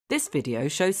This video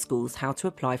shows schools how to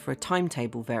apply for a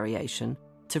timetable variation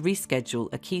to reschedule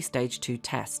a Key Stage 2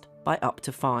 test by up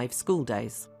to 5 school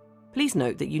days. Please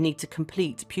note that you need to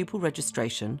complete pupil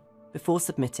registration before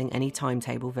submitting any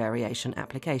timetable variation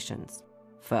applications.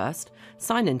 First,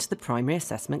 sign into the Primary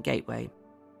Assessment Gateway.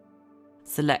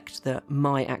 Select the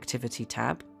My Activity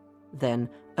tab, then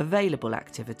Available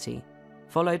Activity,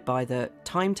 followed by the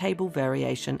Timetable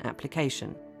Variation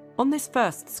application. On this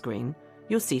first screen,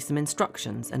 you'll see some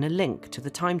instructions and a link to the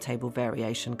timetable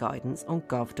variation guidance on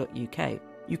gov.uk.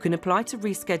 You can apply to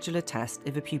reschedule a test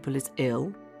if a pupil is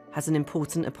ill, has an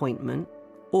important appointment,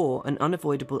 or an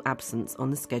unavoidable absence on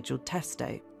the scheduled test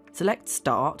day. Select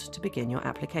Start to begin your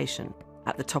application.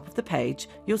 At the top of the page,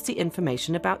 you'll see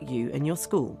information about you and your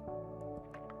school.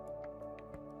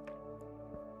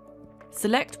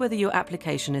 Select whether your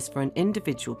application is for an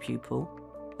individual pupil,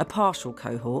 a partial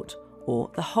cohort,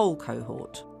 or the whole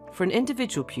cohort. For an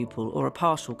individual pupil or a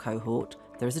partial cohort,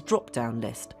 there is a drop-down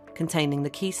list containing the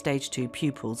Key Stage 2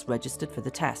 pupils registered for the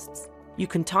tests. You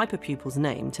can type a pupil's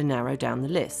name to narrow down the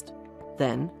list.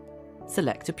 Then,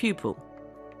 select a pupil.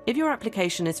 If your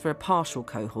application is for a partial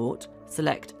cohort,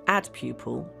 select Add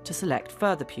Pupil to select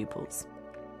further pupils.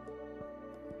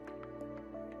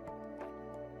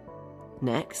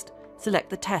 Next, select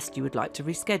the test you would like to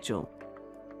reschedule.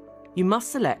 You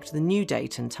must select the new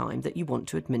date and time that you want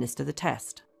to administer the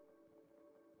test.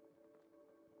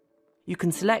 You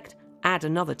can select Add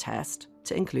another test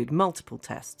to include multiple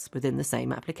tests within the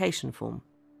same application form.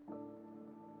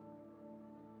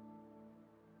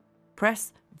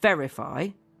 Press Verify.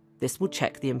 This will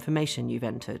check the information you've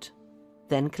entered.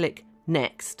 Then click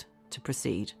Next to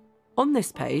proceed. On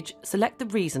this page, select the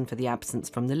reason for the absence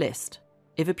from the list.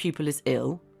 If a pupil is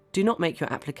ill, do not make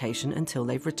your application until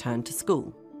they've returned to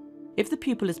school. If the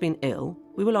pupil has been ill,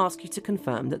 we will ask you to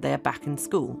confirm that they are back in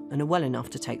school and are well enough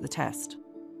to take the test.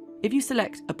 If you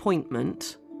select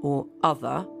Appointment or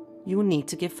Other, you will need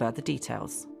to give further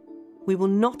details. We will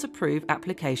not approve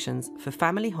applications for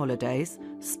family holidays,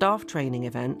 staff training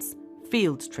events,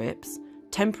 field trips,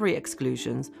 temporary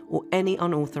exclusions, or any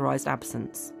unauthorised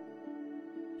absence.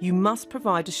 You must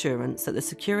provide assurance that the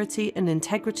security and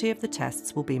integrity of the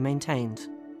tests will be maintained.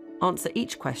 Answer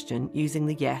each question using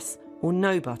the Yes or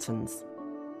No buttons.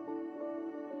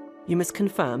 You must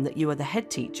confirm that you are the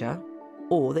head teacher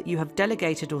or that you have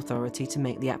delegated authority to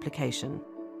make the application.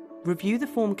 Review the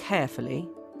form carefully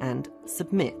and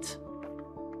submit.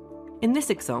 In this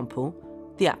example,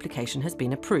 the application has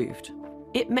been approved.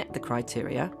 It met the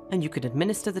criteria and you can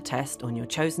administer the test on your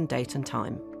chosen date and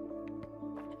time.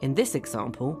 In this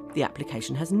example, the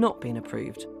application has not been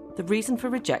approved. The reason for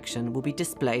rejection will be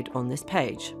displayed on this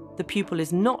page. The pupil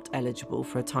is not eligible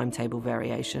for a timetable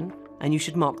variation and you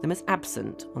should mark them as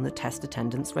absent on the test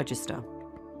attendance register.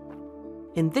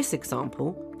 In this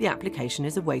example, the application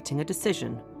is awaiting a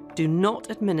decision. Do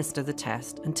not administer the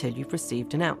test until you've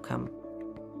received an outcome.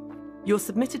 Your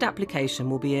submitted application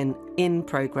will be in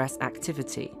Progress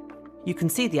Activity. You can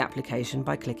see the application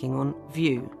by clicking on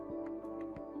View.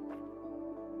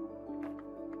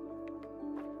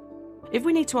 If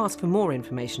we need to ask for more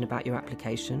information about your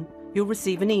application, you'll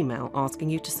receive an email asking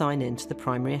you to sign in to the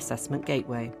Primary Assessment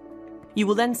Gateway. You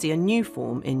will then see a new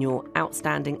form in your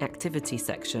Outstanding Activity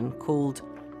section called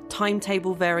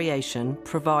Timetable Variation,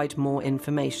 Provide More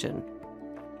Information.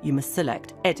 You must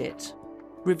select Edit.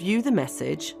 Review the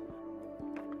message,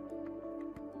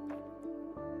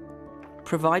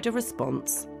 provide a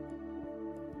response,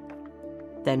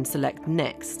 then select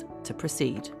Next to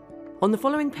proceed. On the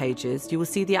following pages, you will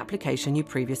see the application you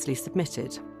previously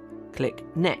submitted. Click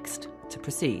Next to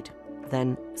proceed,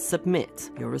 then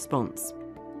Submit your response.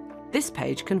 This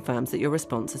page confirms that your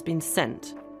response has been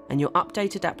sent and your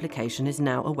updated application is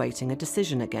now awaiting a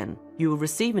decision again. You will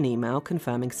receive an email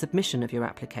confirming submission of your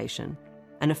application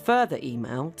and a further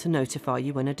email to notify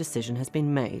you when a decision has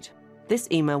been made. This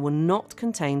email will not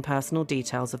contain personal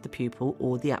details of the pupil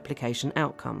or the application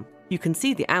outcome. You can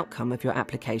see the outcome of your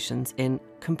applications in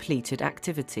Completed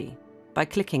Activity by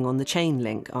clicking on the chain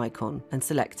link icon and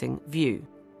selecting View.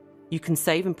 You can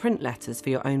save and print letters for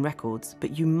your own records,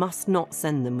 but you must not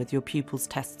send them with your pupil's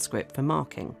test script for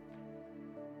marking.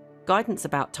 Guidance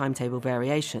about timetable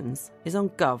variations is on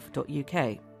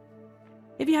gov.uk.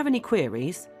 If you have any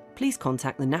queries, please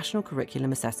contact the National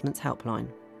Curriculum Assessments Helpline.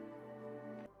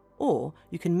 Or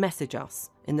you can message us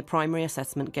in the Primary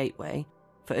Assessment Gateway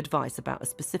for advice about a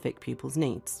specific pupil's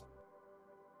needs.